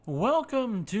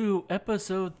Welcome to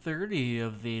episode 30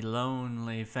 of the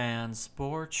Lonely Fan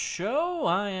Sports Show.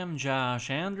 I am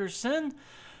Josh Anderson.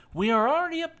 We are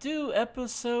already up to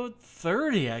episode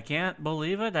 30. I can't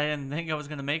believe it. I didn't think I was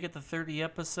going to make it to 30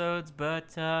 episodes,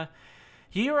 but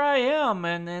here I am.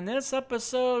 And in this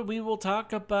episode, we will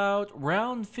talk about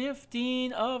round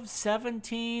 15 of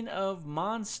 17 of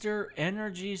Monster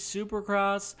Energy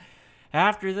Supercross.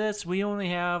 After this, we only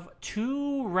have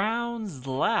 2 rounds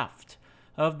left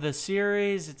of the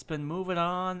series. It's been moving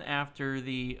on after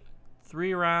the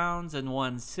 3 rounds in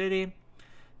one city.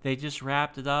 They just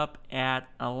wrapped it up at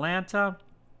Atlanta.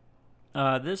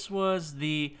 This was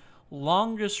the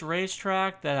longest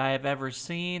racetrack that I have ever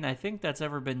seen. I think that's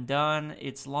ever been done.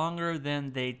 It's longer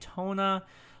than Daytona.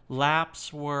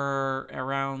 Laps were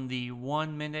around the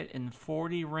 1 minute and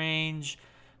 40 range.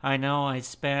 I know I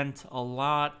spent a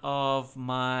lot of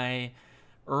my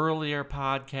earlier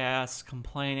podcasts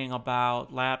complaining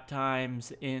about lap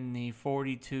times in the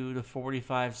 42 to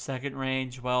 45 second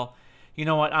range. Well, you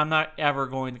know what? I'm not ever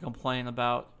going to complain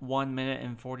about 1 minute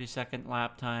and 40-second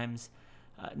lap times.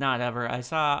 Not ever. I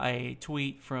saw a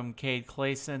tweet from Cade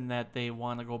Clayson that they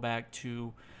want to go back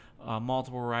to,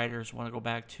 multiple riders want to go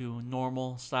back to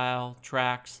normal style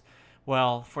tracks.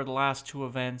 Well, for the last 2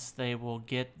 events, they will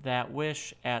get that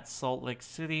wish at Salt Lake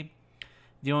City.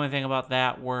 The only thing about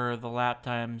that were the lap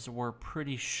times were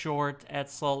pretty short at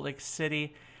Salt Lake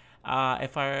City.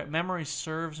 If my memory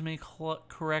serves me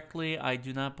correctly, I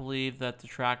do not believe that the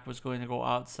track was going to go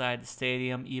outside the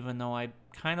stadium, even though I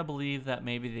kind of believe that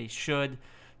maybe they should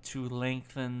to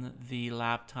lengthen the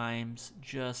lap times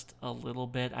just a little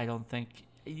bit. I don't think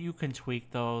you can tweak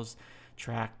those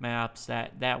track maps.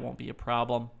 That won't be a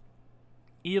problem.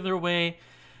 Either way,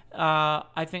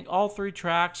 I think all 3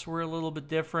 tracks were a little bit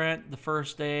different. The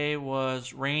first day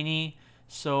was rainy,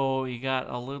 so you got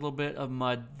a little bit of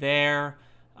mud there.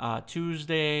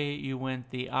 Tuesday, you went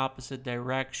the opposite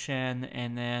direction,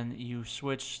 and then you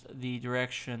switched the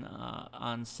direction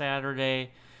on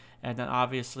Saturday, and then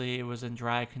obviously it was in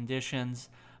dry conditions.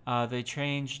 They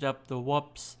changed up the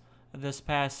whoops this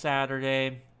past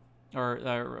Saturday,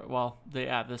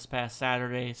 this past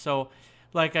Saturday. So,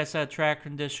 like I said, track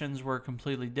conditions were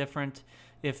completely different.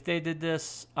 If they did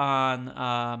this on,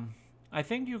 I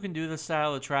think you can do this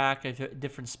style of track at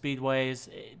different speedways,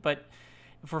 but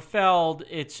for Feld,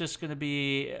 it's just going to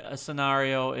be a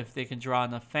scenario if they can draw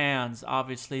enough fans.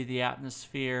 Obviously, the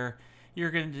atmosphere, you're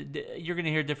going to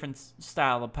hear different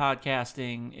style of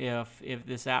podcasting if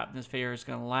this atmosphere is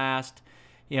going to last.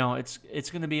 You know, it's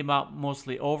going to be about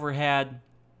mostly overhead.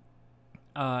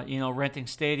 Renting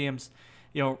stadiums.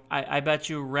 You know, I bet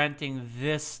you renting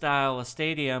this style of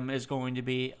stadium is going to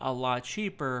be a lot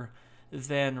cheaper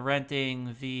than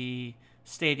renting the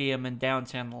stadium in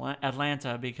downtown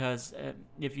Atlanta, because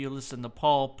if you listen to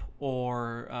Pulp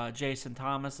or Jason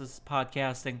Thomas's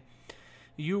podcasting,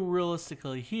 you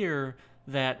realistically hear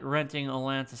that renting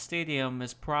Atlanta Stadium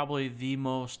is probably the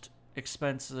most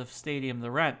expensive stadium to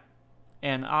rent.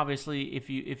 And obviously, if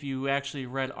you actually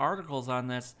read articles on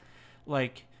this,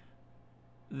 like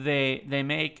they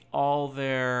make all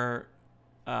their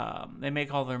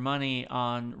money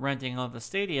on renting of the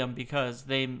stadium because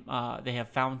they have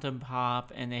fountain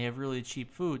pop and they have really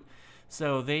cheap food,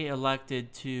 so they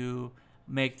elected to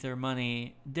make their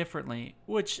money differently,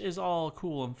 which is all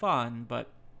cool and fun, but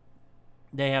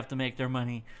they have to make their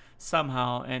money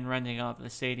somehow, and renting out the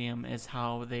stadium is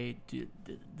how they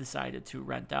decided to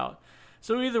rent out.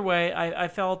 So either way, I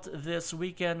felt this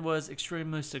weekend was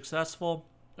extremely successful.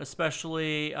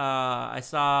 Especially, I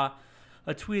saw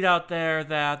a tweet out there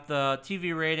that the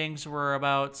TV ratings were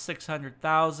about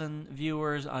 600,000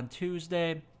 viewers on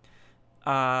Tuesday.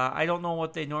 I don't know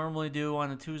what they normally do on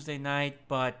a Tuesday night,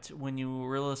 but when you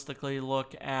realistically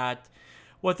look at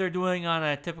what they're doing on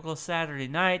a typical Saturday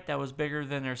night, that was bigger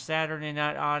than their Saturday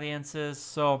night audiences.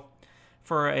 So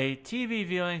for a TV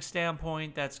viewing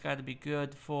standpoint, that's got to be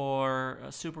good for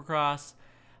Supercross.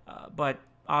 But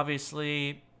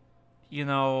obviously, you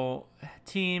know,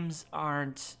 teams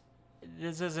aren't,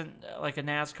 this isn't like a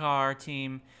NASCAR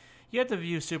team. You have to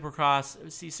view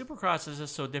Supercross. See, Supercross is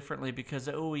just so differently because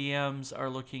the OEMs are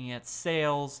looking at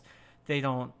sales. They're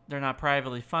not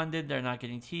privately funded. They're not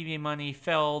getting TV money.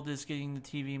 Feld is getting the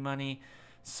TV money.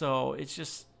 So it's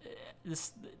just, the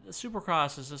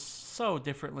Supercross is just so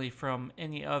differently from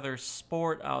any other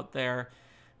sport out there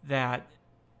that,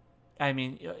 I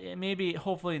mean, maybe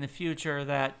hopefully in the future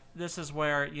that this is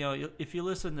where, you know, if you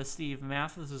listen to Steve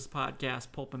Mathis's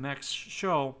podcast, Pulp MX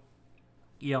Show,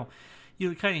 you know,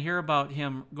 you kind of hear about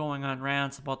him going on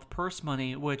rants about the purse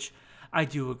money, which I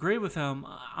do agree with him.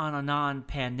 On a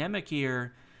non-pandemic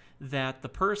year, that the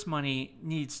purse money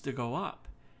needs to go up.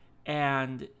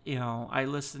 And, I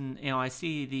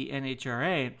see the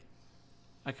NHRA.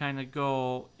 I kind of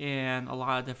go in a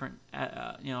lot of different,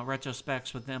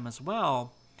 retrospects with them as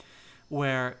well,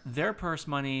 where their purse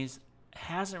monies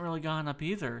hasn't really gone up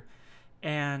either.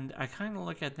 And I kind of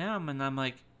look at them and I'm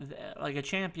like a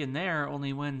champion there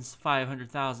only wins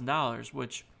 $500,000,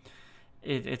 which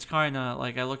it's kind of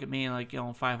like, I look at me and like,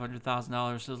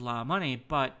 $500,000 is a lot of money,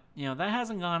 but, that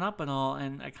hasn't gone up at all.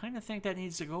 And I kind of think that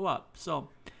needs to go up. So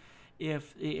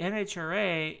if the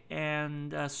NHRA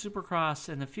and Supercross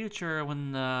in the future,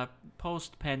 when the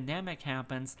post-pandemic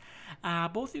happens,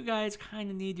 both you guys kind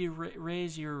of need to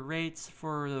raise your rates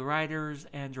for the riders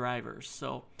and drivers.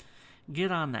 So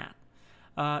get on that.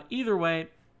 Either way,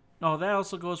 that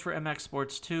also goes for MX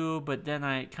Sports too, but then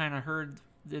I kind of heard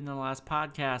in the last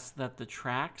podcast that the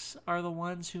tracks are the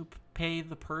ones who pay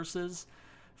the purses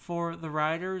for the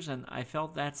riders, and I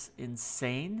felt that's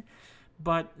insane.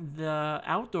 But the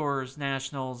Outdoors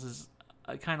Nationals is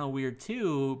kind of weird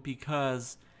too,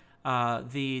 because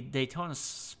the Daytona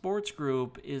Sports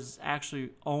Group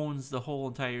actually owns the whole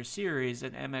entire series,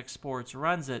 and MX Sports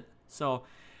runs it. So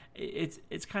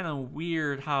it's kind of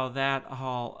weird how that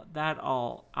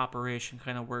all operation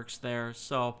kind of works there.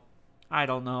 So I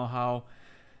don't know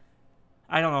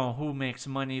who makes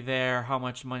money there, how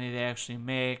much money they actually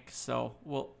make. So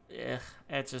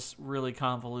it's just really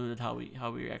convoluted how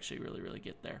we actually really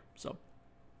get there. So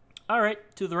all right,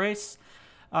 to the race.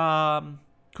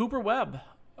 Cooper Webb,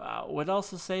 what else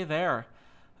to say there?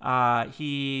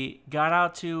 He got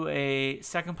out to a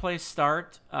second place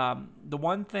start. The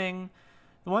one thing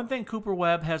Cooper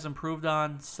Webb has improved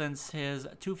on since his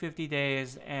 250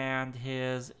 days and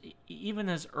even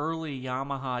his early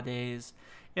Yamaha days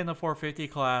in the 450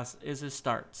 class is his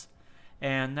starts.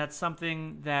 And that's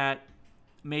something that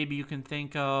maybe you can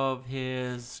think of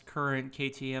his current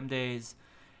KTM days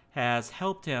has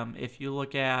helped him. If you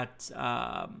look at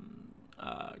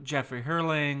Jeffrey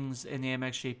Hurlings in the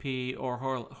MXGP or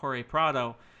Jorge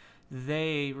Prado,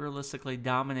 they realistically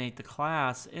dominate the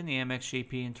class in the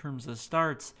MXGP in terms of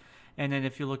starts. And then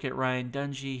if you look at Ryan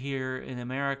Dungey here in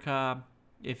America,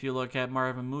 if you look at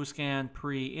Marvin Musquin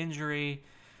pre-injury,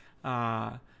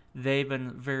 they've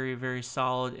been very, very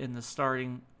solid in the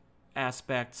starting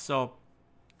aspect. So,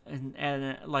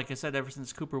 and like I said, ever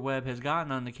since Cooper Webb has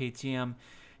gotten on the KTM,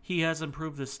 he has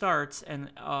improved his starts. And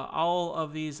all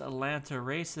of these Atlanta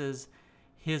races,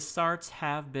 his starts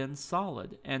have been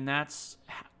solid. And that's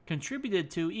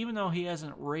contributed to, even though he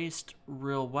hasn't raced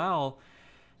real well,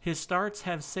 his starts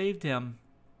have saved him.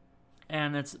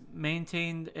 And it's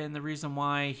maintained, and the reason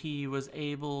why he was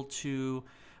able to,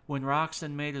 when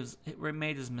Roczen made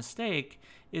his mistake,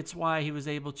 it's why he was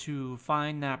able to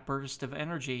find that burst of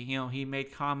energy. He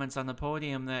made comments on the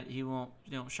podium that he won't,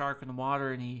 shark in the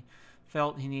water, and he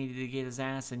felt he needed to get his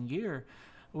ass in gear.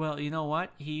 Well, you know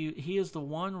what? He is the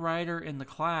one rider in the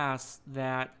class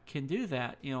that can do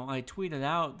that. I tweeted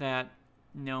out that,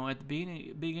 at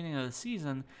the beginning of the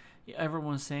season,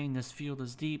 everyone's saying this field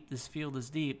is deep, this field is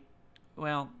deep.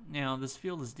 Well, this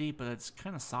field is deep, but it's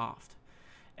kind of soft.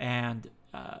 And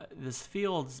this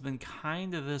field has been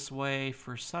kind of this way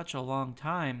for such a long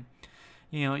time.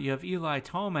 You have Eli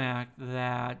Tomac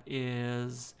that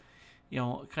is,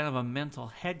 kind of a mental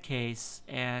head case,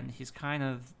 and he's kind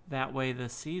of that way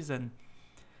this season.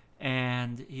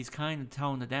 And he's kind of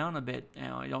toned it down a bit.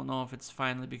 I don't know if it's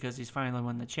finally because he's finally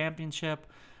won the championship,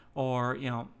 or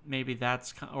maybe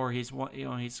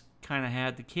he's kind of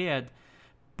had the kid.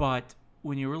 But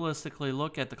when you realistically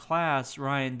look at the class,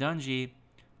 Ryan Dungey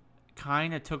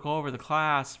kind of took over the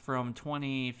class from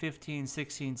 2015,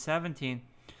 16, 17.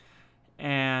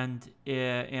 And,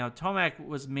 Tomac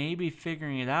was maybe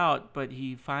figuring it out, but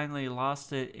he finally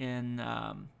lost it in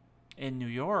New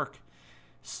York.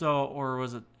 So, or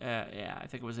was it, I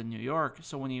think it was in New York.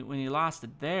 So when he lost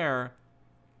it there,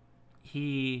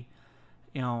 he,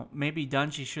 maybe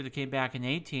Dungey should have came back in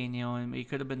 18, and he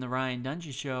could have been the Ryan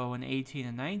Dungey show in 18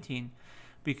 and 19,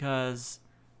 because,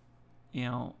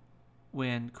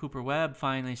 when Cooper Webb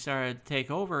finally started to take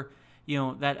over,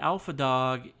 that alpha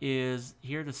dog is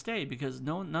here to stay, because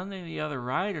none of the other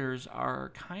riders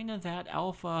are kind of that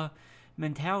alpha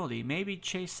mentality. Maybe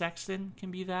Chase Sexton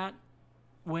can be that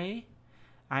way.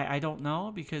 I don't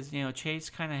know, because Chase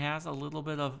kind of has a little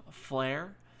bit of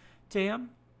flair to him.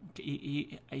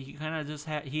 He kind of just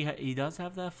he does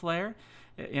have that flair,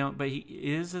 but it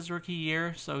is his rookie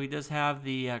year, so he does have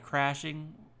the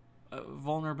crashing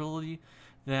vulnerability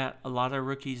that a lot of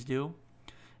rookies do.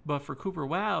 But for Cooper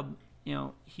Webb,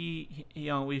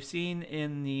 we've seen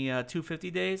in the 250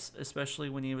 days, especially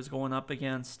when he was going up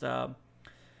against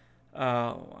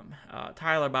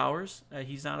Tyler Bowers.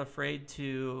 He's not afraid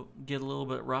to get a little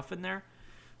bit rough in there.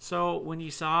 So when he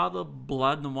saw the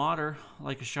blood in the water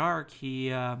like a shark,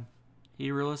 he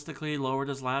realistically lowered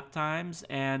his lap times.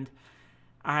 And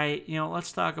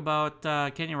let's talk about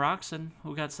Kenny Roczen,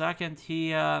 who got second.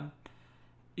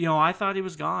 I thought he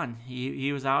was gone.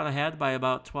 He was out ahead by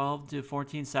about 12 to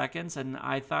 14 seconds, and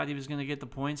I thought he was going to get the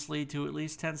points lead to at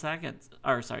least 10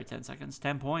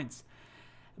 points.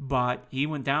 But he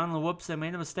went down in the whoops and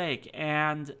made a mistake.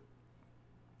 And,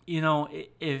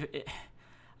 if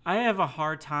I have a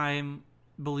hard time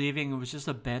believing it was just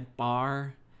a bent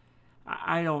bar.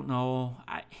 I don't know.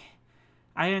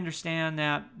 I understand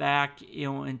that back,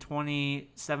 in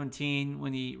 2017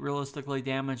 when he realistically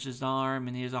damaged his arm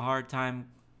and he has a hard time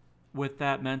with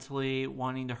that mentally,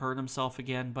 wanting to hurt himself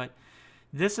again. But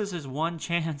this is his one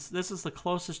chance. This is the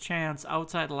closest chance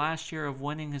outside last year of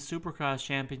winning his Supercross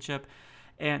championship.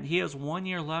 And he has 1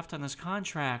 year left on his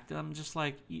contract. I'm just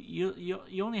like, you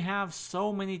only have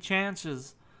so many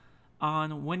chances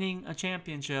on winning a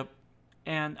championship.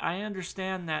 And I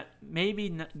understand that maybe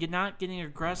not getting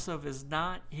aggressive is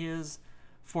not his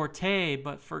forte,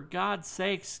 but for God's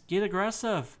sakes, get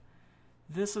aggressive.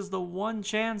 This is the one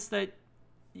chance that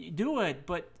you do it.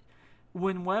 But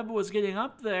when Webb was getting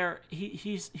up there,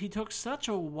 he took such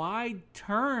a wide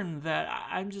turn that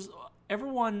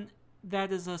everyone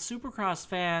that is a Supercross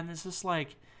fan is just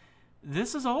like,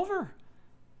 this is over.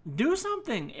 Do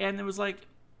something. And it was like,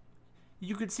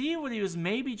 you could see what he was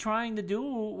maybe trying to do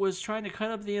was trying to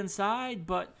cut up the inside,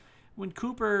 but when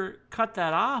Cooper cut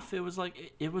that off, it was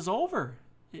like, it was over.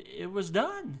 It was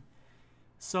done.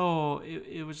 So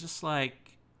it was just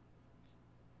like,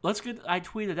 I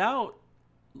tweeted out,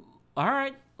 all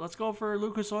right, let's go for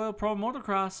Lucas Oil Pro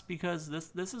Motocross because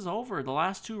this is over. The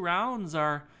last two rounds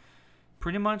are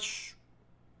pretty much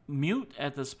moot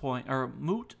at this point.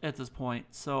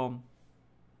 So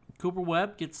Cooper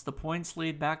Webb gets the points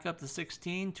lead back up to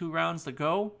 16, 2 rounds to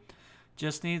go.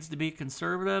 Just needs to be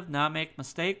conservative, not make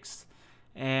mistakes,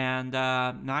 and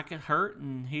not get hurt.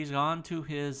 And he's on to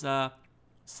his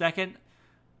second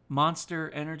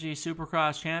Monster Energy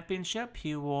Supercross Championship.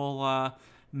 He will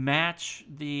match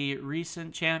the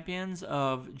recent champions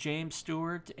of James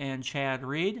Stewart and Chad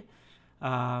Reed.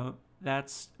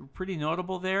 That's pretty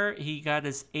notable there. He got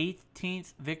his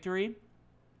 18th victory.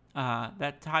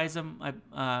 That ties him.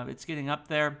 It's getting up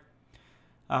there.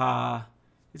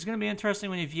 It's going to be interesting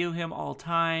when you view him all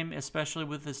time, especially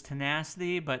with his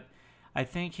tenacity. But I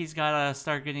think he's got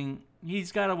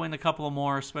to win a couple of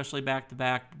more, especially back to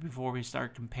back, before we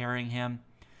start comparing him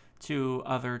to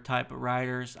other type of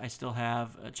riders. I still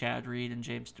have Chad Reed and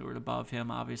James Stewart above him,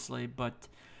 obviously, but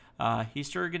he's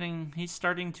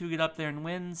starting to get up there in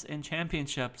wins and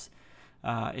championships.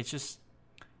 It's just,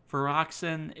 for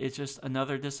Roczen, it's just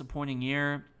another disappointing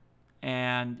year,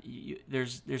 and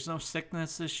there's no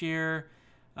sickness this year.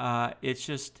 It's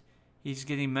just he's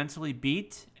getting mentally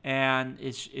beat, and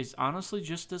it's honestly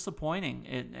just disappointing.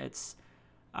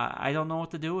 I don't know what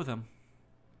to do with him.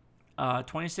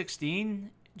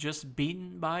 2016, just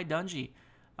beaten by Dungey.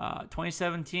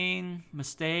 2017,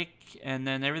 mistake, and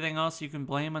then everything else you can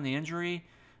blame on the injury.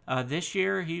 This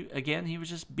year, he was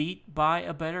just beat by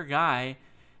a better guy.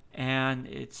 And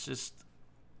it's just,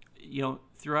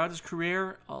 throughout his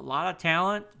career, a lot of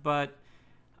talent, but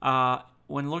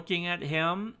when looking at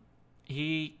him,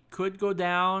 he could go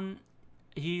down.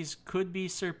 He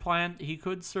could supplant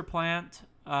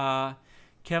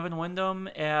Kevin Windham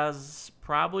as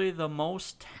probably the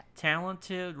most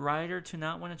talented rider to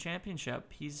not win a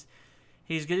championship. He's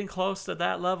getting close to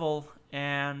that level,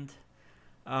 and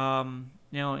and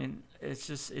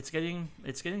it's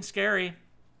getting scary,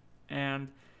 and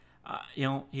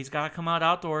he's got to come out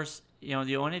outdoors.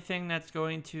 The only thing that's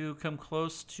going to come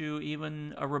close to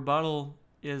even a rebuttal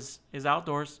is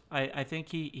outdoors. I think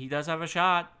he does have a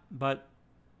shot, but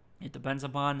it depends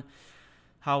upon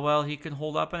how well he can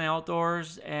hold up in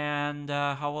outdoors and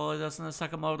how well he does in the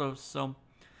Sakamotos. So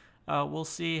we'll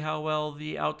see how well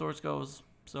the outdoors goes.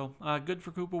 So good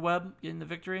for Cooper Webb getting the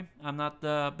victory. I'm not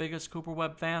the biggest Cooper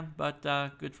Webb fan, but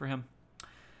good for him.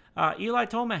 Eli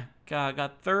Tomac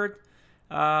got third.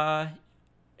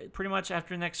 Pretty much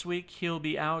after next week, he'll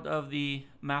be out of the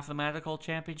mathematical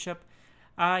championship.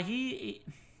 He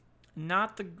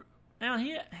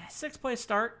sixth place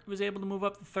start, was able to move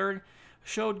up to third,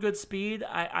 showed good speed.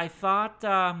 I thought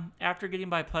after getting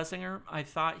by Plessinger, I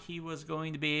thought he was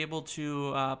going to be able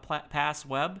to pass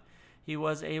Webb. He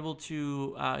was able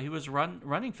to. He was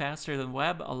running faster than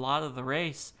Webb a lot of the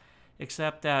race,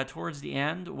 except towards the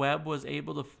end, Webb was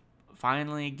able to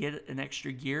finally get an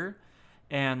extra gear.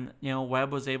 And,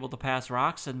 Webb was able to pass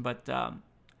Roczen, but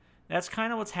that's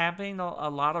kind of what's happening a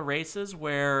lot of races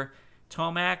where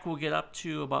Tomac will get up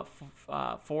to about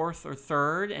fourth or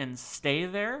third and stay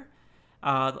there.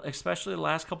 Especially the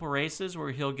last couple races where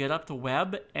he'll get up to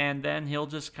Webb and then he'll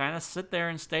just kind of sit there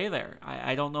and stay there.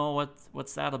 I don't know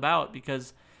what's that about,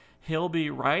 because he'll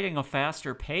be riding a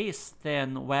faster pace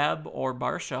than Webb or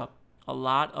Barcia a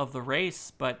lot of the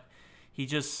race, but he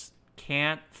just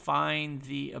can't find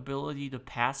the ability to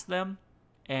pass them,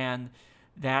 and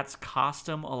that's cost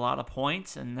him a lot of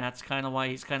points, and that's kind of why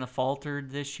he's kind of faltered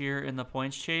this year in the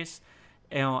points chase.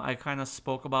 I kind of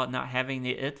spoke about not having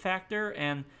the it factor,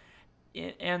 and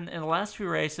in the last few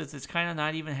races, it's kind of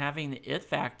not even having the it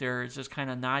factor. It's just kind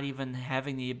of not even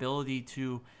having the ability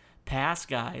to pass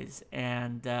guys,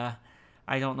 and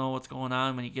I don't know what's going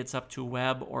on when he gets up to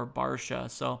Webb or Barcia.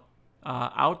 So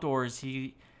outdoors,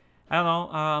 I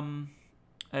don't know.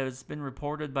 It's been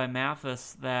reported by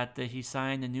Mathis that he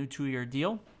signed a new 2-year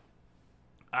deal.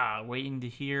 Waiting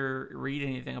to read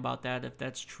anything about that, if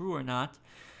that's true or not.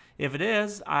 If it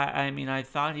is, I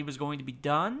thought he was going to be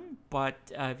done, but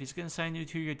if he's going to sign a new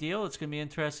 2-year deal, it's going to be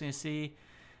interesting to see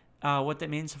what that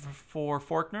means for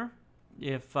Forkner.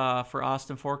 If for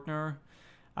Austin Forkner,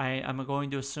 I'm going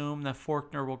to assume that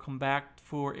Forkner will come back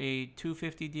for a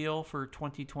 250 deal for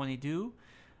 2022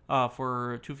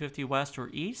 for 250 West or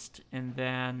East, and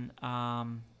then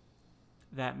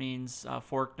that means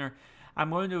Forkner. I'm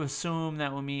going to assume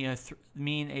that will mean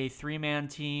a 3-man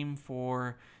team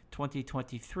for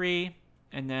 2023,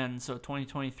 and then so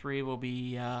 2023 will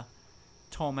be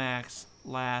Tomac's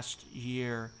last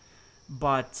year.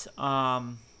 But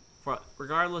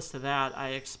regardless of that, I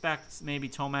expect maybe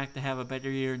Tomac to have a better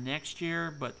year next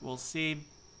year, but we'll see.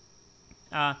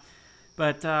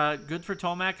 But good for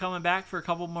Tomac coming back for a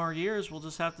couple more years. We'll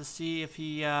just have to see if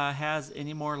he has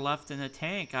any more left in the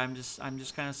tank. I'm just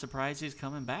kind of surprised he's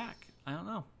coming back. I don't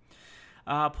know.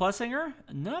 Plessinger,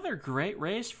 another great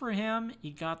race for him.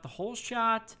 He got the whole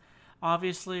shot.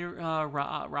 Obviously,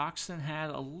 Roczen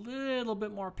had a little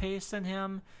bit more pace than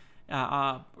him.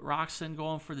 Roczen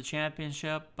going for the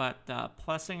championship, but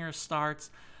Plessinger starts.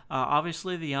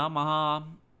 Obviously, the Yamaha,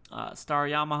 Star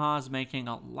Yamaha, is making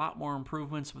a lot more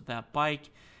improvements with that bike.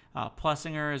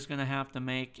 Plessinger is going to have to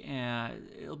make,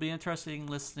 it'll be interesting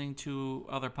listening to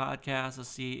other podcasts to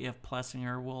see if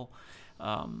Plessinger will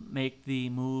make the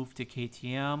move to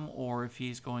KTM or if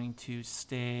he's going to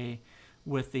stay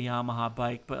with the Yamaha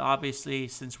bike. But obviously,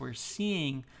 since we're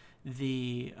seeing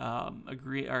the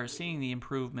seeing the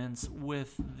improvements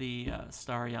with the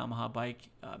Star Yamaha bike,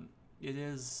 it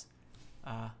is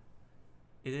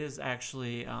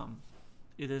actually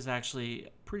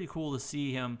pretty cool to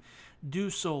see him do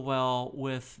so well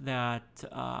with that.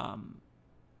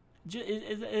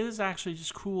 It is actually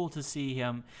just cool to see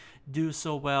him do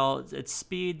so well at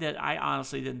speed that I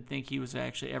honestly didn't think he was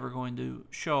actually ever going to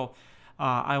show.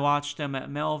 I watched him at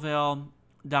Melville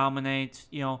dominate.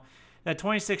 That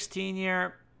 2016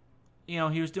 year, he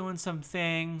was doing some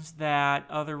things that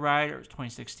other riders.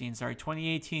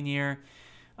 2018 year,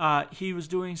 he was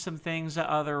doing some things that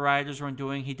other riders weren't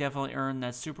doing. He definitely earned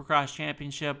that Supercross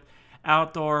championship.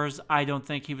 Outdoors, I don't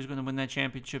think he was going to win that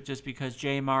championship just because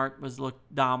J Mart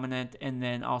looked dominant, and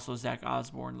then also Zach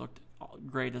Osborne looked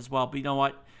great as well. But you know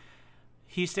what?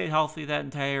 He stayed healthy that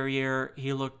entire year.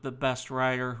 He looked the best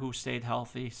rider who stayed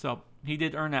healthy, so he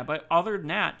did earn that. But other than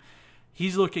that,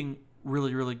 he's looking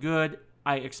really, really good.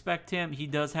 I expect him. He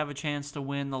does have a chance to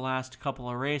win the last couple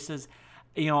of races.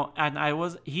 He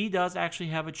does actually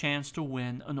have a chance to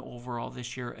win an overall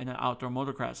this year in an outdoor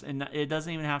motocross, and it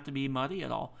doesn't even have to be muddy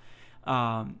at all.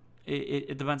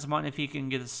 It depends on if he can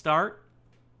get a start.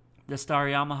 The Star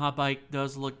Yamaha bike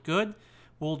does look good.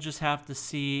 We'll just have to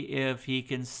see if he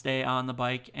can stay on the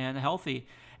bike and healthy.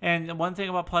 And one thing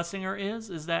about Plessinger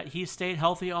is that he stayed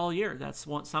healthy all year. That's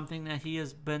something that he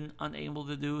has been unable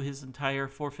to do his entire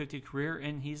 450 career,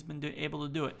 and he's been able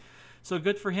to do it. So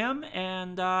good for him,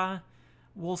 and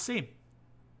we'll see.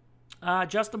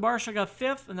 Justin Barcia got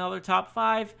 5th, another top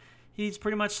 5. He's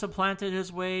pretty much supplanted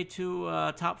his way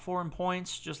to top 4 in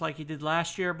points, just like he did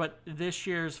last year. But this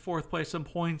year's 4th place in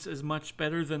points is much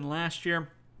better than last year.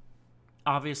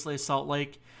 Obviously, Salt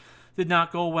Lake did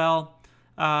not go well.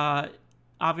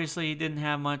 Obviously, he didn't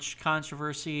have much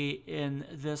controversy in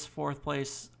this 4th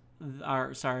place,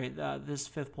 this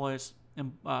 5th place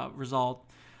result.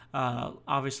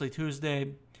 Obviously,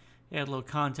 Tuesday, he had a little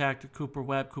contact with Cooper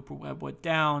Webb. Cooper Webb went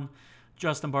down.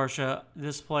 Justin Barcia,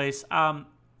 this place.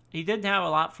 He didn't have a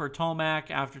lot for Tomac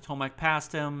after Tomac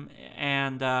passed him,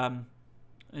 and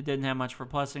it didn't have much for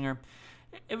Plessinger.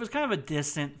 It was kind of a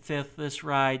distant 5th this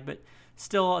ride, but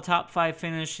still a top 5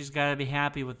 finish. He's got to be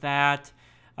happy with that.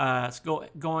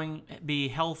 Be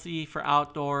healthy for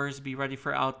outdoors, be ready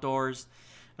for outdoors.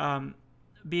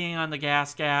 Being on the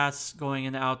gas, going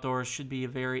into outdoors should be a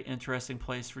very interesting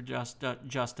place for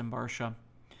Justin Barcia.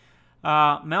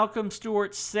 Malcolm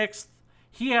Stewart, 6th.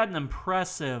 He had an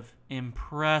impressive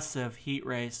heat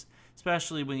race,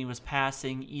 especially when he was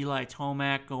passing Eli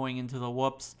Tomac going into the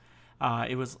whoops.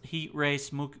 It was heat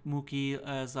race, Mookie,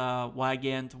 as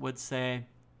Wygant would say.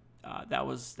 That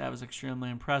was extremely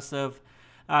impressive.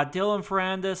 Dylan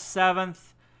Ferrandis,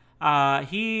 7th.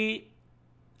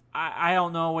 I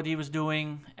don't know what he was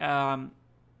doing.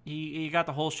 He got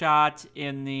the whole shot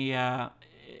in the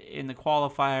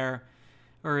qualifier,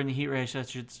 or in the heat race, I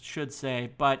should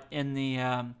say. But in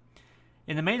the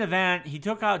main event, he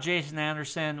took out Jason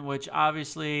Anderson, which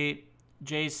obviously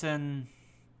Jason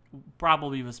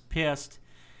probably was pissed.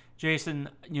 Jason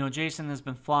has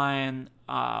been flying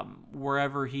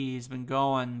wherever he's been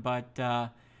going, but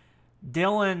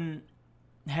Dylan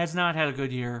has not had a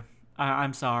good year.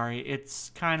 I'm sorry.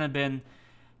 It's kind of been...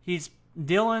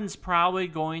 Dylan's probably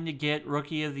going to get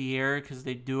Rookie of the Year because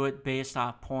they do it based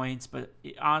off points, but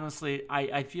honestly,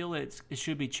 I feel it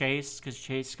should be Chase because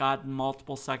Chase got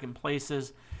multiple second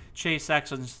places. Chase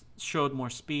actually showed more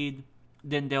speed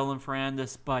than Dylan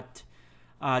Ferrandis, but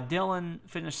Dylan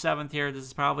finished 7th here. This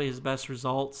is probably his best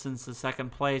result since the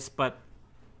second place, but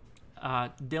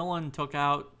Dylan took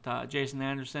out Jason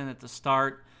Anderson at the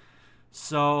start,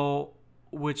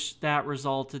 which that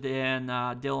resulted in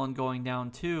Dylan going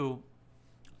down too.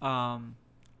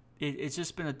 It's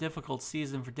just been a difficult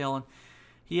season for Dylan.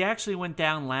 He actually went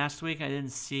down last week. I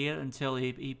didn't see it until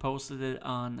he posted it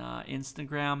on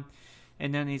Instagram.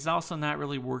 And then he's also not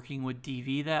really working with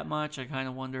DV that much. I kind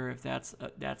of wonder if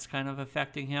that's kind of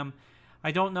affecting him. I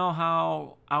don't know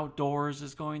how outdoors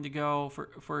is going to go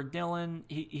for Dylan.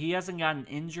 He hasn't gotten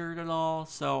injured at all,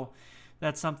 so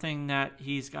that's something that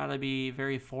he's got to be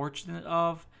very fortunate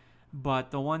of.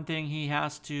 But the one thing he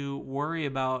has to worry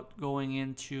about going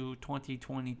into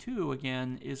 2022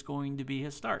 again is going to be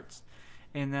his starts.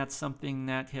 And that's something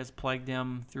that has plagued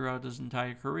him throughout his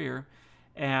entire career.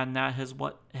 And that is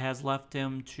what has left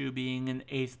him to being in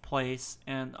 8th place.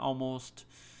 And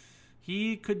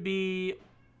he could be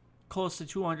close to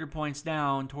 200 points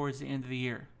down towards the end of the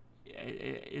year.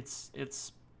 It's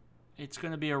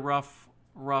going to be a rough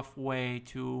way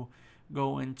to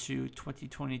go into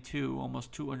 2022,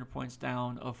 almost 200 points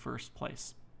down of first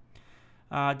place.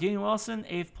 Dean Wilson,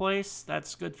 8th place.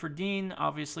 That's good for Dean.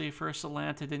 Obviously, first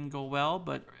Atlanta didn't go well,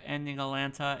 but ending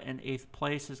Atlanta in 8th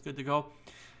place is good to go.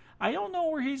 I don't know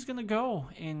where he's going to go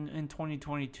in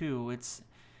 2022.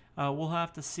 We'll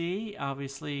have to see.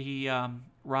 Obviously,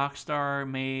 Rockstar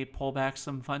may pull back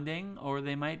some funding, or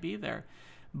they might be there.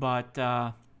 But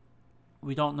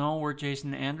we don't know where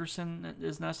Jason Anderson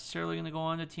is necessarily going to go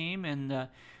on the team. And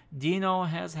Dino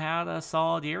has had a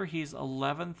solid year. He's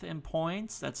 11th in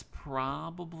points. That's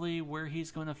probably where he's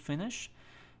going to finish.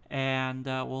 And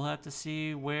we'll have to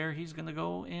see where he's going to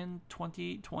go in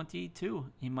 2022.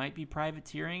 He might be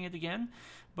privateering it again,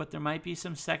 but there might be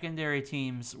some secondary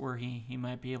teams where he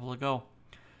might be able to go.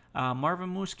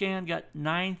 Marvin Musquin got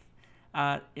 9th.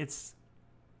 It's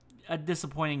a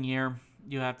disappointing year,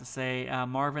 you have to say.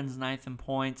 Marvin's 9th in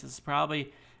points. It's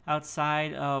probably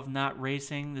outside of not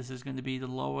racing. This is going to be the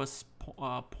lowest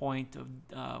point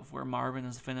of where Marvin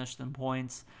has finished in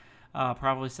points,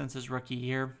 probably since his rookie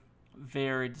year.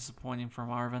 Very disappointing for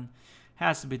Marvin.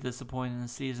 Has to be disappointing in the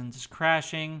season. Just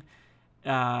crashing. He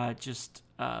hasn't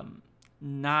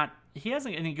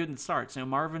any good starts.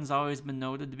 Marvin's always been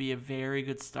noted to be a very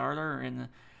good starter, and I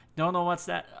don't know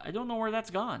where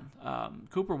that's gone.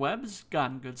 Cooper Webb's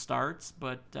gotten good starts,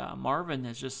 but Marvin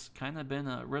has just kind of been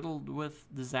riddled with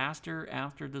disaster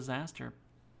after disaster.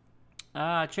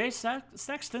 Chase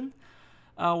Sexton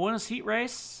won his heat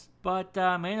race, but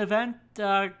main event,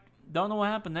 don't know what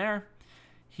happened there.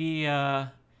 He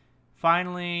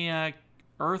finally,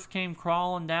 Earth came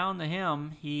crawling down to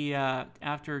him. He,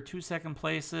 after 2 second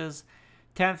places,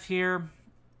 10th here.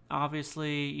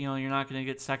 Obviously, you're not going to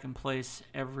get second place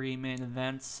every main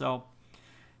event. So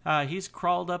he's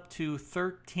crawled up to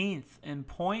 13th in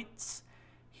points.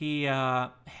 He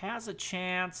has a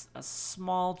chance, a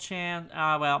small chance.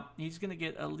 He's going to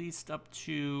get at least up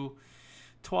to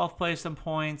 12th place in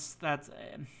points.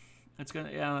 It's going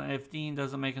to, if Dean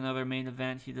doesn't make another main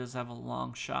event, he does have a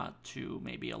long shot to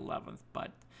maybe 11th. But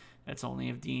that's only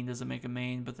if Dean doesn't make a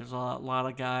main. But there's a lot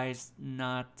of guys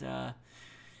not.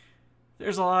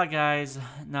 There's a lot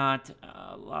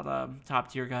of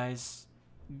top tier guys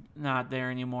not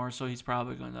there anymore, so he's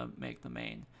probably going to make the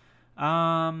main.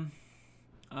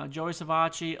 Joey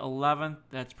Savacci, 11th.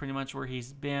 That's pretty much where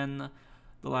he's been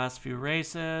the last few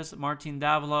races. Martin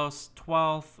Davalos,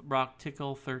 12th. Brock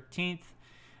Tickle,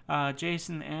 13th.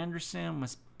 Jason Anderson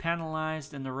was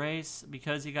penalized in the race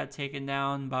because he got taken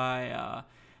down by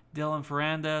Dylan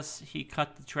Ferrandis. He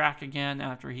cut the track again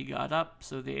after he got up,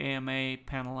 so the AMA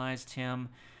penalized him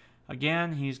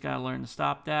again. He's got to learn to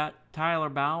stop that. Tyler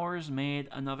Bowers made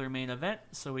another main event,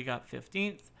 so we got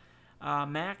 15th.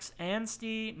 Max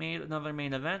Anstey made another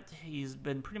main event. He's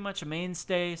been pretty much a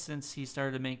mainstay since he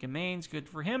started making mains. Good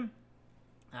for him.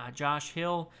 Josh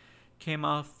Hill came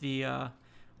off the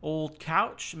old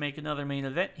couch to make another main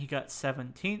event. He got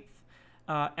 17th.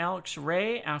 Alex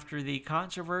Ray, after the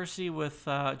controversy with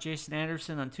Jason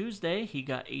Anderson on Tuesday, he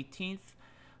got 18th.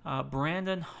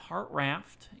 Brandon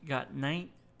Hartraft got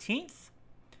 19th.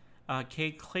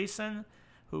 Cade Clayson,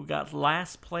 who got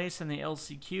last place in the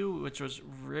LCQ, which was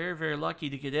very, very lucky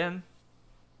to get in,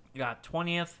 got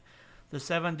 20th. The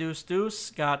 7 Deuce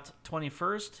Deuce got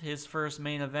 21st, his first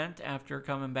main event after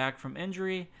coming back from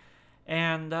injury.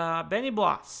 And Benny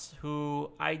Bloss,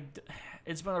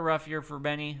 it's been a rough year for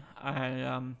Benny.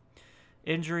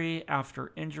 Injury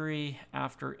after injury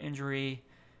after injury.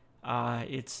 I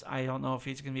don't know if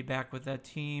he's going to be back with that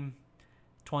team.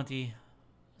 22nd.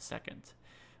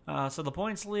 So the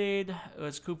points lead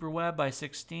was Cooper Webb by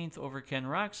 16th over Ken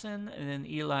Roczen, and then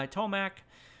Eli Tomac,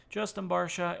 Justin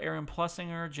Barsha, Aaron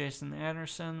Plessinger, Jason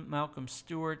Anderson, Malcolm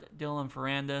Stewart, Dylan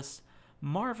Ferrandis,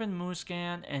 Marvin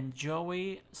Muscan, and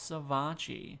Joey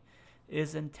Savacci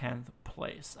is in 10th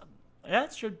place.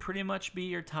 That should pretty much be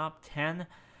your top 10.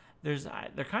 They're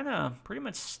kind of pretty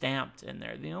much stamped in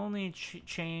there. The only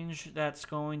change that's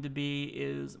going to be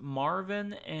is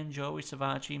Marvin and Joey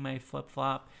Savacci may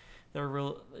flip-flop. They're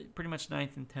pretty much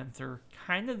 9th and 10th. They're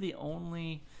kind of the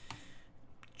only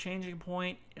changing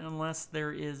point, unless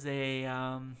there is unless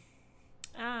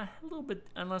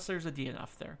there's a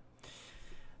DNF there.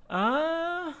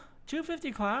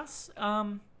 250 class,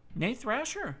 Nate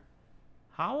Thrasher.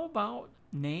 How about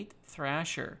Nate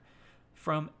Thrasher?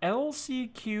 From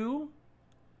LCQ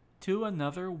to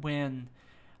another win.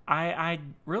 I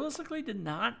realistically did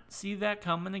not see that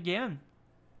coming again.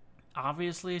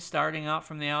 Obviously, starting out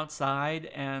from the outside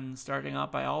and starting out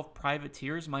by all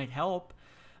privateers might help,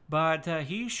 but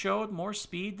he showed more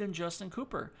speed than Justin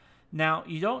Cooper. Now,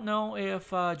 you don't know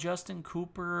if Justin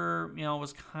Cooper,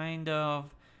 was kind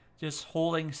of just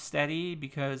holding steady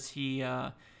because he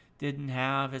didn't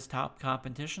have his top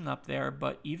competition up there,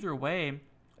 but either way,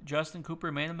 Justin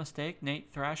Cooper made a mistake. Nate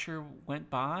Thrasher went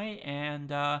by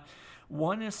and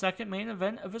won his second main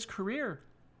event of his career.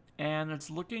 And it's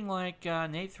looking like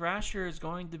Nate Thrasher is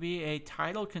going to be a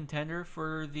title contender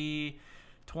for the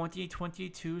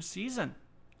 2022 season.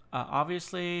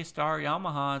 Obviously, Star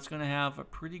Yamaha is going to have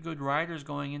pretty good riders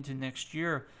going into next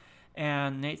year.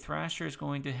 And Nate Thrasher is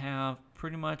going to have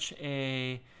pretty much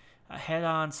a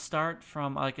head-on start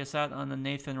from, like I said, on the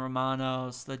Nathan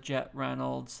Romanos, the Jet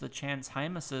Reynolds, the Chance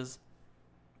Hymases.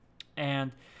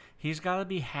 And he's got to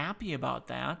be happy about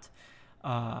that.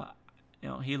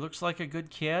 He looks like a good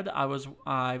kid. I was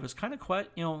kind of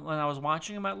when I was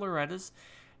watching him at Loretta's,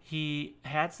 he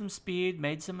had some speed,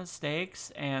 made some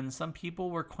mistakes, and some people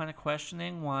were kind of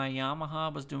questioning why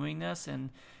Yamaha was doing this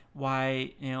and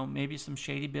why, maybe some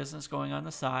shady business going on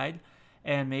the side,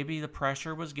 and maybe the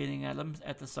pressure was getting at him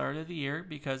at the start of the year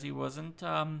because he wasn't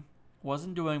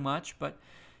doing much. But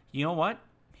you know what?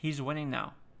 He's winning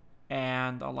now,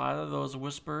 and a lot of those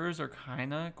whispers are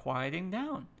kind of quieting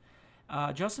down.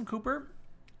 Justin Cooper,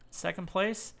 second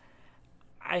place.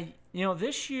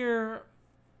 This year,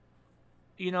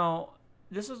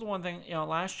 this is the one thing,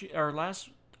 last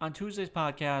on Tuesday's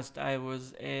podcast, I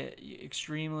was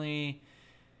extremely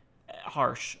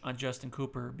harsh on Justin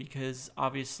Cooper because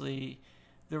obviously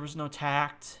there was no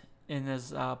tact in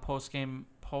his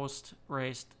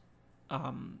post-race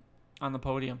on the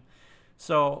podium.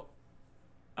 So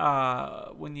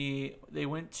when they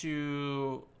went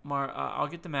to I'll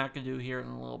get to Macadoo here in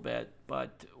a little bit,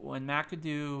 but when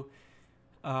Macadoo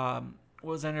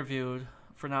was interviewed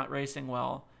for not racing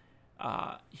well,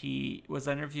 he was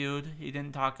interviewed. He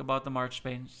didn't talk about the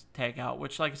Marchbanks takeout,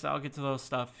 which, like I said, I'll get to those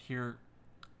stuff here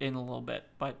in a little bit.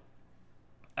 But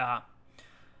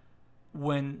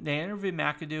when they interviewed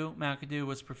Macadoo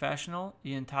was professional.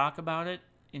 He didn't talk about it.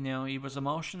 He was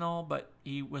emotional, but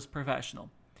he was professional.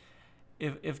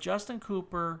 If Justin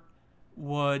Cooper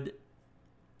would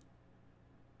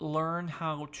learn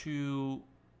how to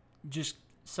just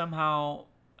somehow,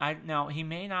 he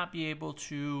may not be able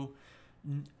to,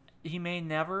 he may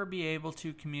never be able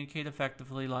to communicate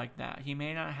effectively like that. He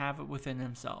may not have it within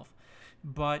himself.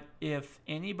 But if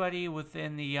anybody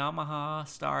within the Yamaha,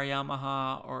 Star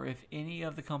Yamaha, or if any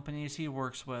of the companies he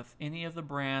works with, any of the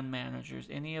brand managers,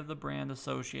 any of the brand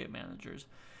associate managers,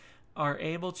 are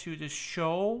able to just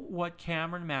show what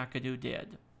Cameron Macadoo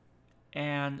did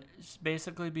and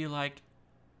basically be like,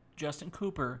 Justin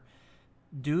Cooper,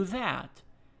 do that,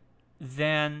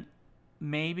 then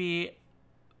maybe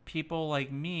people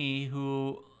like me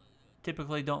who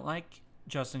typically don't like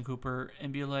Justin Cooper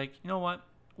and be like, you know what,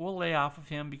 we'll lay off of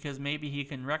him because maybe he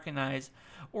can recognize,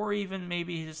 or even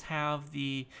maybe just have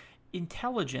the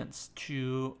intelligence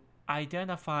to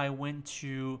identify when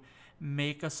to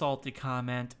make a salty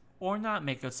comment or not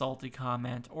make a salty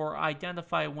comment, or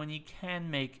identify when he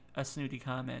can make a snooty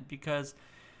comment, because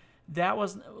that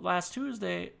was last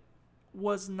Tuesday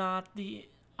was not the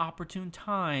opportune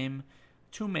time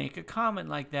to make a comment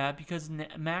like that, because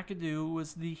Macadoo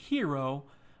was the hero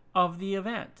of the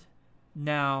event.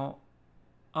 Now,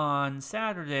 on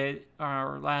Saturday,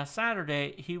 or last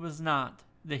Saturday, he was not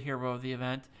the hero of the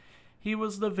event. He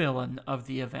was the villain of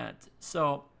the event.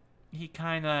 So he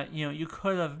kind of, you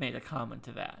could have made a comment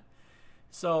to that.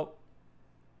 So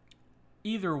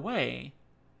either way,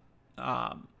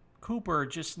 Cooper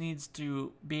just needs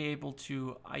to be able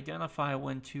to identify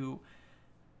when to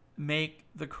make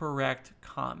the correct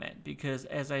comment, because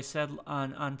as I said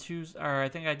on Tuesday, or I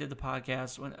think I did the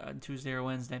podcast on Tuesday or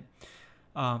Wednesday,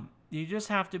 you just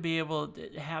have to be able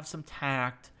to have some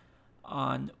tact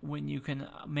on when you can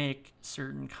make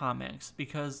certain comments,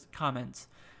 because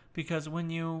when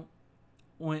you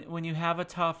have a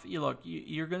tough,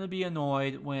 you're going to be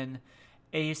annoyed when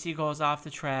AC goes off the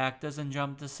track, doesn't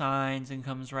jump the signs, and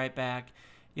comes right back.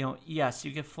 Yes,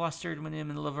 you get flustered when in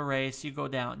the middle of a race, you go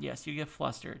down. Yes, you get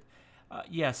flustered.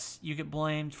 Yes, you get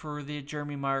blamed for the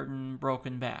Jeremy Martin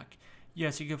broken back.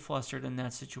 Yes, you get flustered in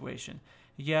that situation.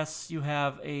 Yes, you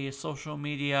have a social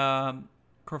media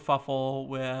kerfuffle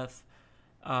with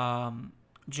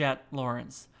Jet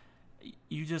Lawrence.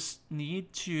 You just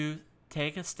need to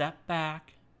take a step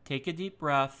back, take a deep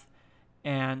breath,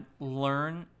 and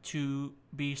learn to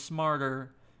be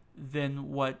smarter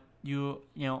than what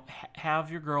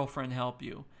have your girlfriend help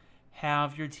you,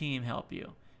 have your team help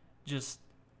you. Just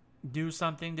do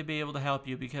something to be able to help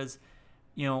you, because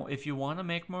if you want to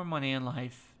make more money in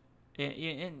life,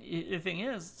 and the thing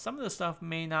is, some of the stuff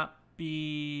may not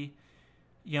be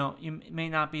may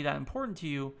not be that important to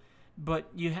you, but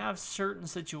you have certain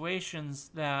situations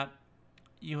that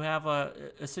you have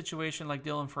a situation like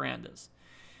Dylan Ferrandis.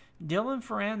 Dylan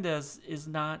Ferrandis is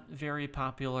not very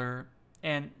popular,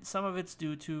 and some of it's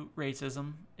due to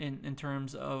racism in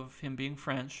terms of him being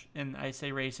French. And I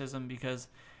say racism because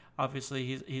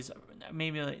obviously he's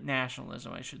maybe like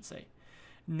nationalism, I should say.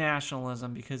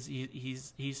 Nationalism, because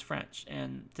he's French,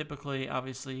 and typically,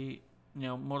 obviously,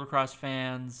 motocross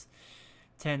fans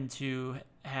tend to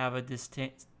have a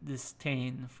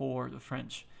disdain for the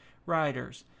French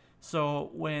riders. So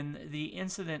when the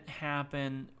incident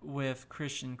happened with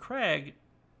Christian Craig,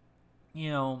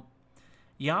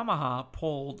 Yamaha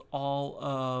pulled all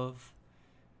of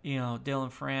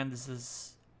Dylan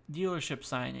Ferrandis' dealership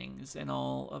signings and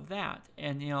all of that.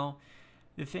 And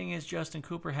the thing is, Justin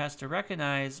Cooper has to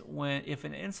recognize if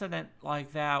an incident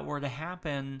like that were to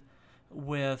happen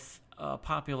with a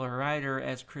popular rider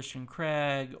as Christian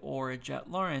Craig or a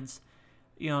Jet Lawrence,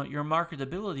 your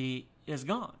marketability is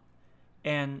gone.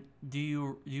 And do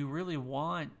you really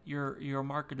want your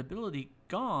marketability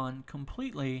gone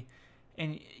completely?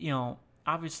 And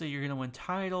obviously you're going to win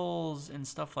titles and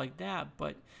stuff like that,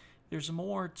 but there's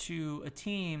more to a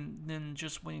team than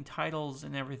just winning titles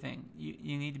and everything.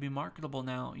 You need to be marketable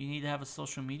now. You need to have a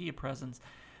social media presence.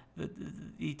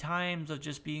 The times of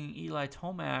just being Eli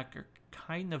Tomac are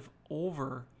kind of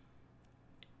over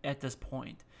at this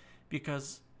point,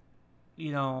 because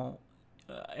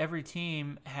every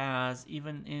team has,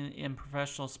 even in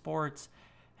professional sports,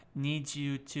 needs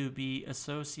you to be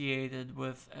associated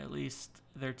with at least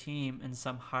their team in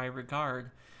some high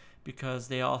regard, because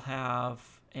they all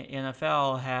have,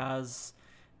 NFL has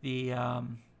the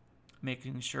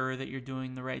making sure that you're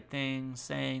doing the right things,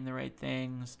 saying the right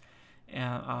things.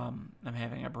 And I'm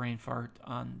having a brain fart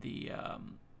on the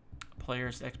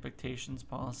players' expectations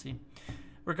policy.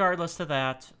 Regardless to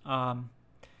that,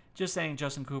 just saying,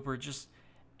 Justin Cooper, just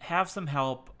have some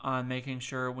help on making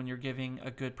sure when you're giving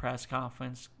a good press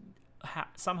conference,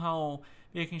 somehow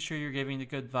making sure you're giving the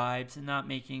good vibes and not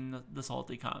making the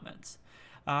salty comments.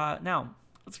 Now,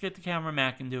 let's get to Cameron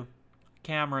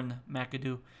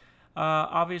Macadoo.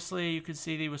 Obviously, you could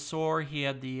see that he was sore. He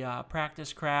had the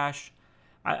practice crash.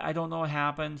 I don't know what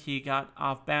happened. He got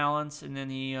off balance, and then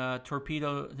he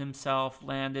torpedoed himself,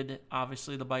 landed.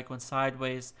 Obviously, the bike went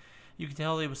sideways. You could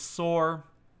tell he was sore.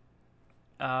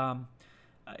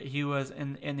 He was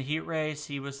in the heat race.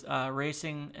 He was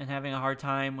racing and having a hard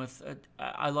time with.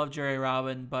 I love Jerry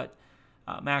Robin, but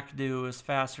Macadoo is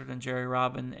faster than Jerry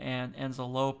Robin and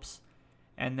Enzo Lopes.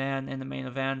 And then in the main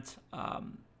event,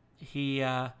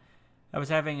 I was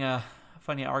having a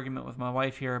funny argument with my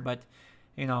wife here, but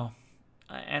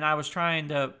and I was trying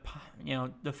to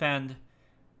defend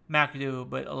Macadoo,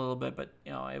 but a little bit, but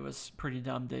it was pretty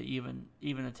dumb to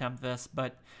even attempt this.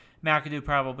 But Macadoo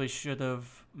probably should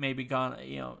have maybe gone,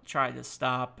 tried to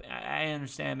stop. I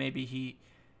understand maybe he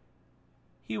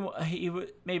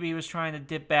was trying to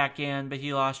dip back in, but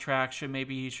he lost traction.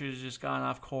 Maybe he should have just gone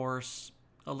off course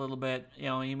a little bit. He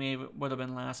would have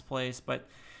been last place, but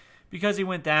because he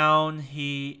went down,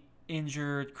 he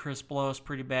injured Chris Blows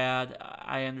pretty bad.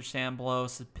 I understand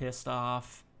Blows is pissed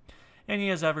off, and he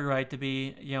has every right to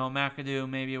be. Macadoo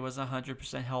maybe it was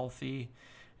 100% healthy,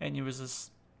 and he was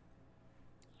just,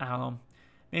 I don't know.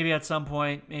 Maybe at some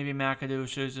point, maybe Macadoo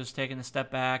should have just taken a step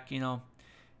back. A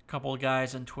couple of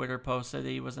guys on Twitter posted that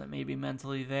he wasn't maybe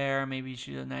mentally there. Maybe he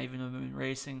should not even have been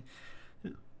racing.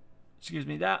 Excuse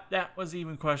me. That was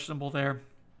even questionable there.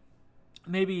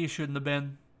 Maybe he shouldn't have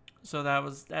been. So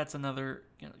that's another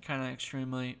kind of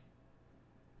extremely.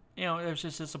 It was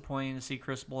just disappointing to see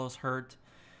Chris Blows hurt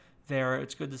there.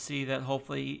 It's good to see that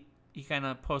hopefully. He kind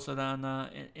of posted on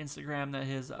Instagram that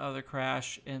his other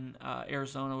crash in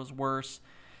Arizona was worse.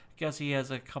 I guess he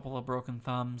has a couple of broken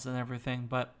thumbs and everything.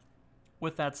 But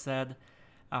with that said,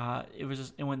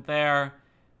 it went there.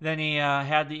 Then he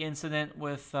had the incident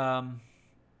with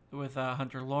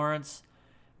Hunter Lawrence,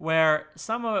 where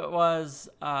some of it was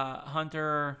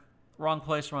Hunter wrong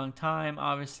place, wrong time.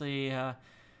 Obviously,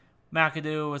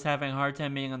 Macadoo was having a hard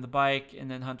time being on the bike, and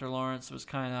then Hunter Lawrence was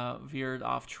kind of veered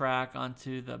off track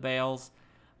onto the bales,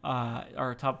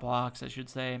 or top blocks, I should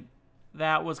say.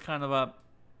 That was kind of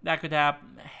that could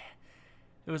happen.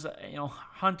 It was,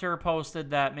 Hunter posted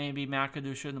that maybe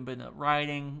Macadoo shouldn't have been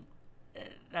riding.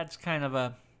 That's kind of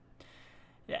a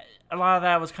lot of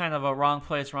that was kind of a wrong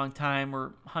place, wrong time,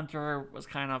 where Hunter was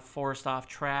kind of forced off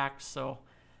track, so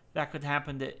that could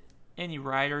happen to any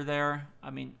rider there.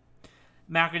 I mean,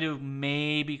 Macadoo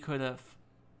maybe could have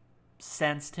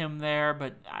sensed him there,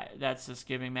 but that's just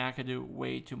giving Macadoo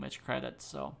way too much credit.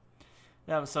 So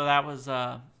that was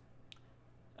 4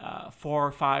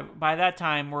 or 5. By that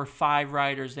time, we're 5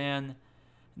 riders in.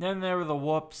 Then there were the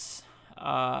whoops.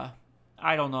 I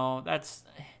don't know. That's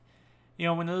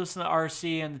when you listen to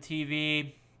RC and the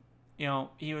TV,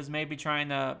 he was maybe trying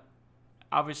to,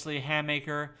 obviously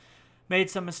Hammaker made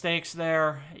some mistakes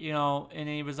there, and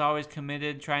he was always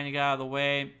committed, trying to get out of the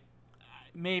way.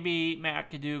 Maybe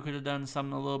Macadoo could have done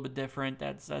something a little bit different.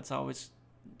 That's always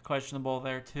questionable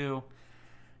there too.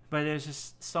 But there's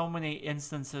just so many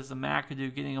instances of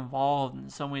Macadoo getting involved in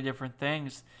so many different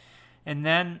things. And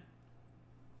then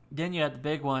you had the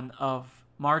big one of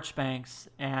Marchbanks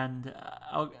and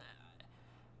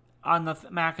on the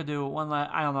Macadoo one.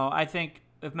 I don't know. I think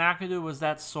if Macadoo was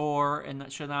that sore and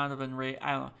that should not have been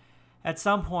I don't know. At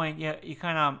some point, you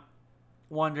kind of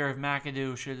wonder if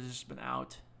Macadoo should have just been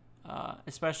out,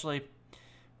 especially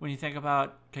when you think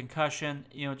about concussion.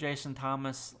 Jason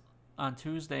Thomas on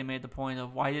Tuesday made the point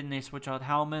of why didn't they switch out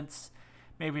helmets?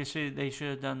 Maybe they should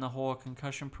have done the whole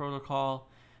concussion protocol.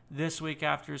 This week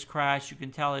after his crash, you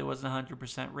can tell he wasn't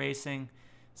 100% racing.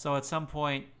 So at some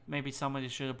point, maybe somebody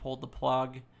should have pulled the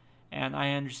plug. And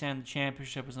I understand the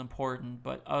championship is important,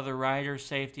 but other riders'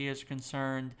 safety is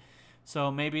concerned.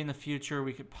 So maybe in the future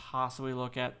we could possibly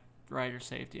look at rider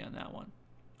safety on that one.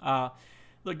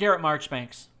 Look, Garrett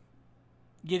Marchbanks,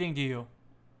 getting to you.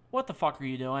 What the fuck are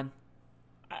you doing?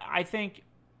 I think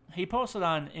he posted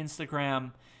on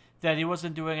Instagram that he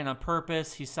wasn't doing it on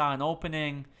purpose. He saw an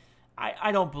opening.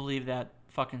 I don't believe that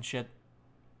fucking shit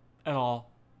at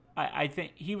all. I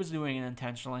think he was doing it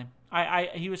intentionally.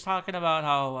 He was talking about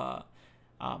how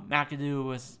Macadoo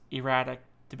was erratic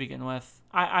to begin with.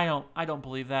 I don't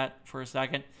believe that for a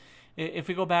second. If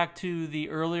we go back to the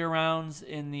earlier rounds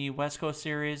in the West Coast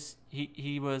Series,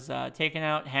 he was taking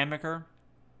out Hammaker,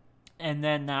 and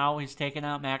then now he's taking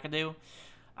out Macadoo.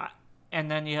 And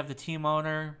then you have the team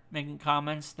owner making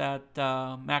comments that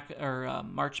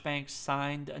Marchbanks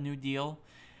signed a new deal.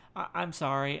 I'm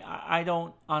sorry. I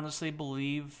don't honestly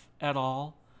believe at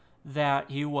all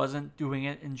that he wasn't doing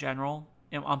it in general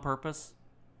on purpose.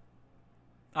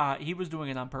 He was doing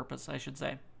it on purpose, I should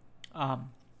say.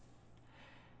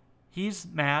 He's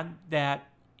mad that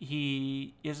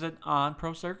he isn't on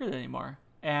pro circuit anymore.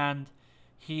 And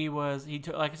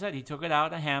like I said, he took it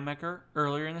out on Hammaker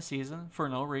earlier in the season for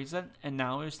no reason, and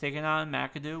now he was taking on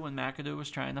Macadoo when Macadoo was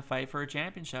trying to fight for a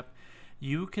championship.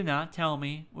 You cannot tell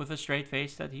me with a straight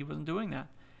face that he wasn't doing that.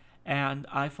 And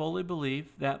I fully believe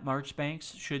that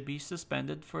Marchbanks should be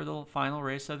suspended for the final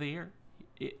race of the year.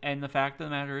 And the fact of the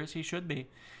matter is, he should be.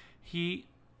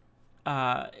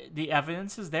 The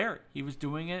evidence is there. He was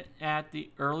doing it at the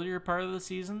earlier part of the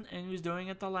season, and he was doing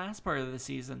it the last part of the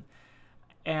season.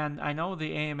 And I know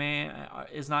the AMA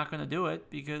is not going to do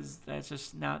it because that's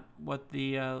just not what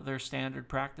their standard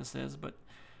practice is. But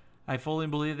I fully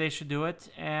believe they should do it,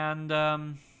 and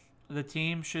the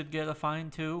team should get a fine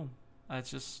too. That's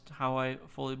just how I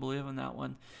fully believe in that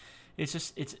one.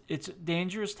 It's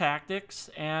dangerous tactics,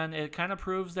 and it kind of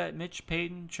proves that Mitch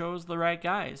Payton chose the right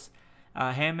guys.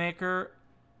 Haymaker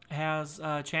has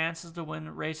chances to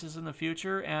win races in the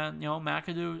future, and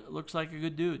Macadoo looks like a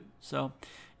good dude. So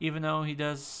even though he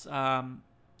does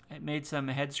made some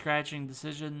head scratching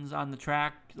decisions on the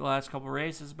track the last couple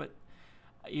races, but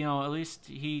at least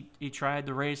he tried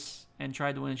the race and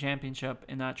tried to win a championship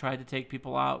and not tried to take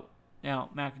people out.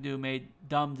 Macadoo made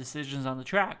dumb decisions on the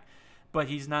track, but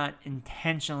he's not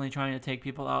intentionally trying to take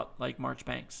people out like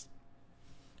Marchbanks.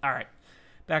 All right,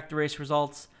 back to race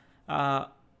results.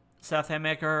 Seth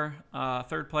Haymaker,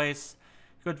 third place.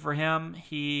 Good for him.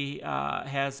 He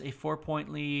has a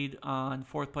 4-point lead on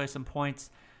fourth place in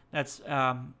points. That's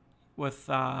with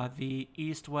the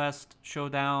East-West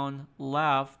showdown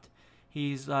left.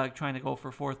 He's trying to go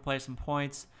for fourth place in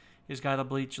points. He's got to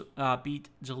beat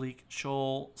Jalik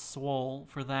Swole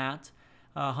for that.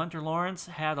 Hunter Lawrence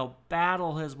had to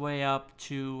battle his way up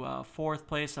to fourth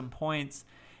place in points.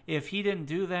 If he didn't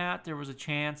do that, there was a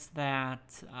chance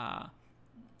that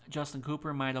Justin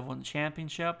Cooper might have won the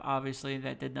championship. Obviously,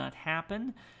 that did not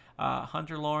happen.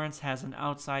 Hunter Lawrence has an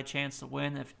outside chance to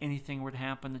win if anything were to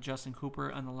happen to Justin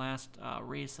Cooper on the last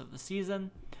race of the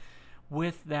season.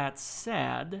 With that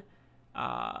said,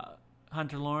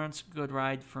 Hunter Lawrence, good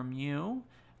ride from you.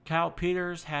 Kyle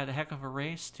Peters had a heck of a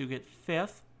race to get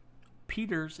fifth.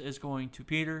 Peters is going to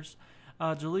Peters.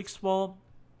 Jalik Swole,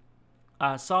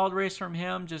 solid race from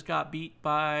him, just got beat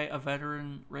by a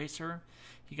veteran racer.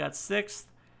 He got sixth.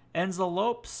 Enzo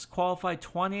Lopes qualified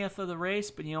 20th of the race,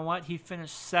 but you know what? He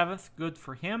finished 7th. Good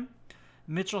for him.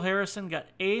 Mitchell Harrison got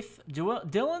 8th.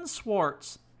 Dylan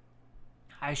Swartz,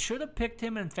 I should have picked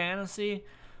him in fantasy,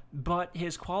 but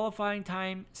his qualifying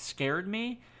time scared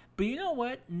me. But you know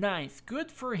what? 9th.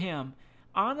 Good for him.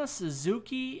 On a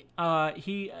Suzuki, when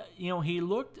he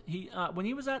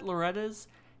was at Loretta's,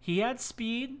 he had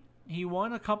speed. He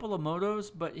won a couple of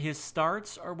motos, but his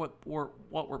starts are what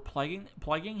were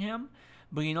plaguing him.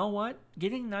 But you know what?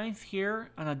 Getting 9th here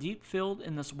on a deep field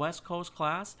in this West Coast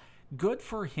class, good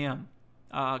for him.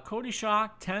 Cody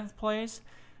Schock, 10th place.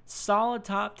 Solid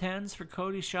top 10s for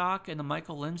Cody Schock and the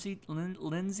Michael Lindsay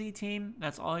team.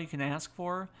 That's all you can ask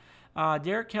for.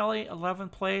 Derek Kelly,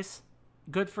 11th place.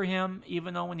 Good for him,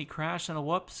 even though when he crashed on a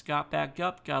whoops, got back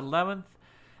up, got 11th.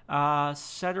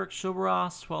 Cedric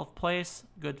Subaros, 12th place.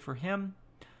 Good for him.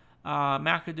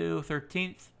 Macadoo,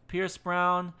 13th. Pierce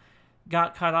Brown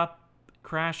got caught up,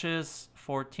 crashes,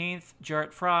 14th.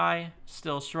 Jarrett Fry,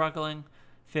 still struggling,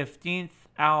 15th.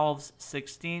 Alves,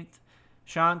 16th.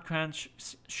 Sean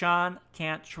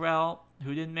Cantrell,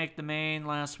 who didn't make the main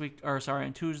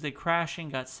on Tuesday, crashing,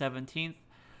 got 17th.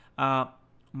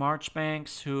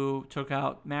 Marchbanks, who took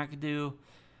out McAdoo,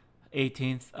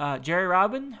 18th. Jerry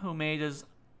Robin, who made his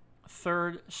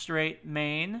third straight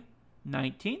main,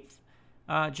 19th.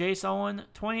 Jace Owen,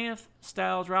 20th.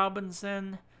 Styles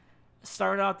Robinson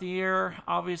started out the year,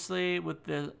 obviously, with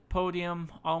the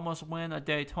podium, almost win at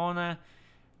Daytona.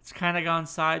 It's kind of gone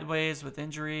sideways with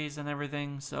injuries and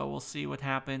everything, so we'll see what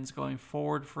happens going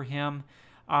forward for him.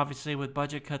 Obviously, with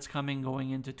budget cuts coming going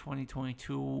into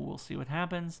 2022, we'll see what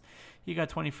happens. He got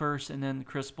 21st, and then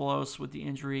Chris Blows with the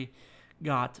injury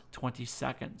got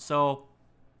 22nd. So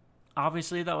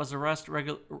obviously, that was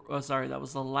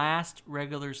the last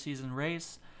regular season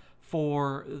race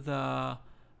for the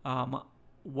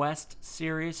West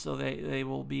Series. So they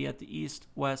will be at the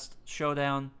East-West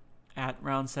Showdown at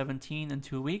round 17 in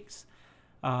 2 weeks.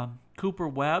 Justin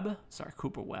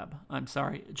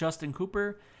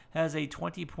Cooper has a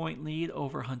 20-point lead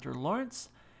over Hunter Lawrence,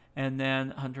 and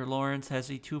then Hunter Lawrence has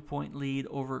a 2-point lead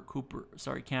over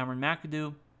Cameron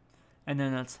Macadoo, and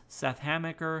then that's Seth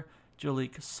Haymaker,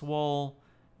 Jalik Swole,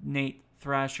 Nate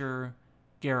Thrasher,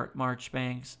 Garrett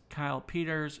Marchbanks, Kyle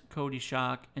Peters, Cody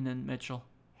Schock, and then Mitchell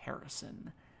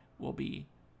Harrison will be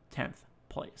 10th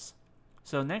place.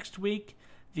 So next week,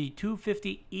 the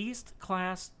 250 East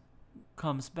class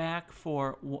comes back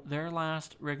for their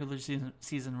last regular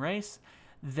season race.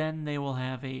 Then they will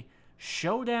have a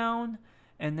showdown,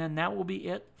 and then that will be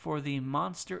it for the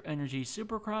Monster Energy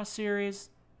Supercross Series.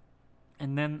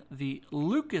 And then the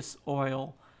Lucas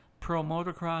Oil Pro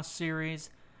Motocross Series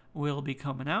will be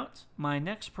coming out. My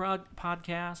next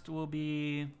podcast will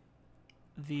be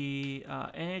the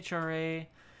NHRA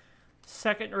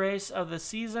second race of the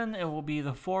season. It will be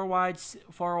the four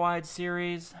wide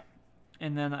series,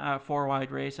 and then a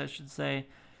 4-wide race, I should say.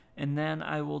 And then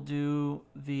I will do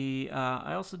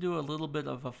I also do a little bit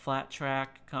of a flat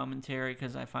track commentary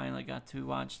because I finally got to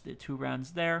watch the 2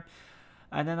 rounds there.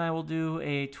 And then I will do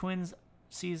a Twins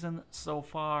season so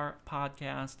far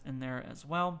podcast in there as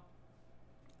well.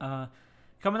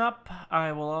 Coming up,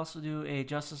 I will also do a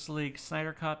Justice League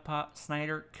Snyder Cut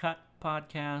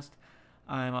podcast.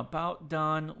 I'm about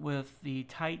done with the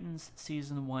Titans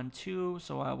season 1-2,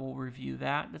 so I will review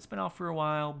that. It's been out for a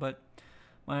while, but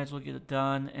might as well get it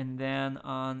done. And then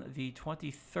on the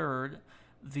 23rd,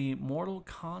 the Mortal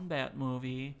Kombat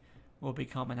movie will be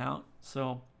coming out,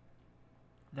 so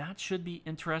that should be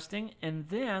interesting. And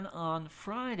then on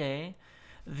Friday,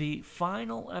 the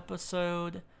final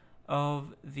episode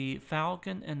of the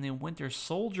Falcon and the Winter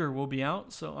Soldier will be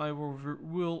out, so I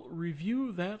will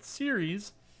review that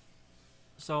series.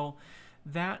 So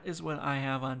that is what I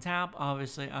have on tap.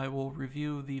 Obviously, I will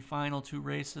review the final 2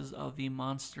 races of the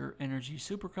Monster Energy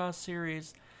Supercross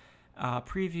Series,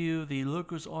 preview the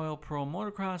Lucas Oil Pro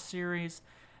Motocross Series,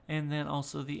 and then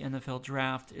also the NFL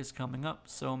Draft is coming up.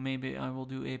 So maybe I will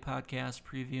do a podcast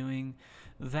previewing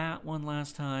that one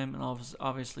last time. And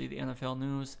obviously the NFL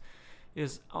news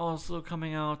is also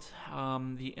coming out.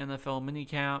 The NFL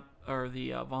minicamp, or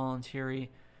the voluntary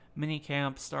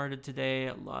minicamp, started today.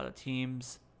 A lot of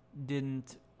teams a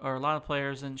lot of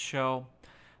players didn't show.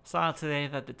 Saw today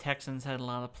that the Texans had a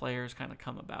lot of players kind of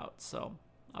come about. So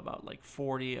about like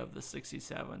 40 of the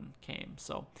 67 came.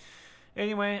 So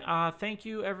anyway, thank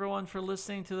you everyone for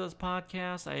listening to this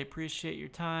podcast. I appreciate your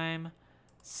time.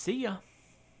 See ya.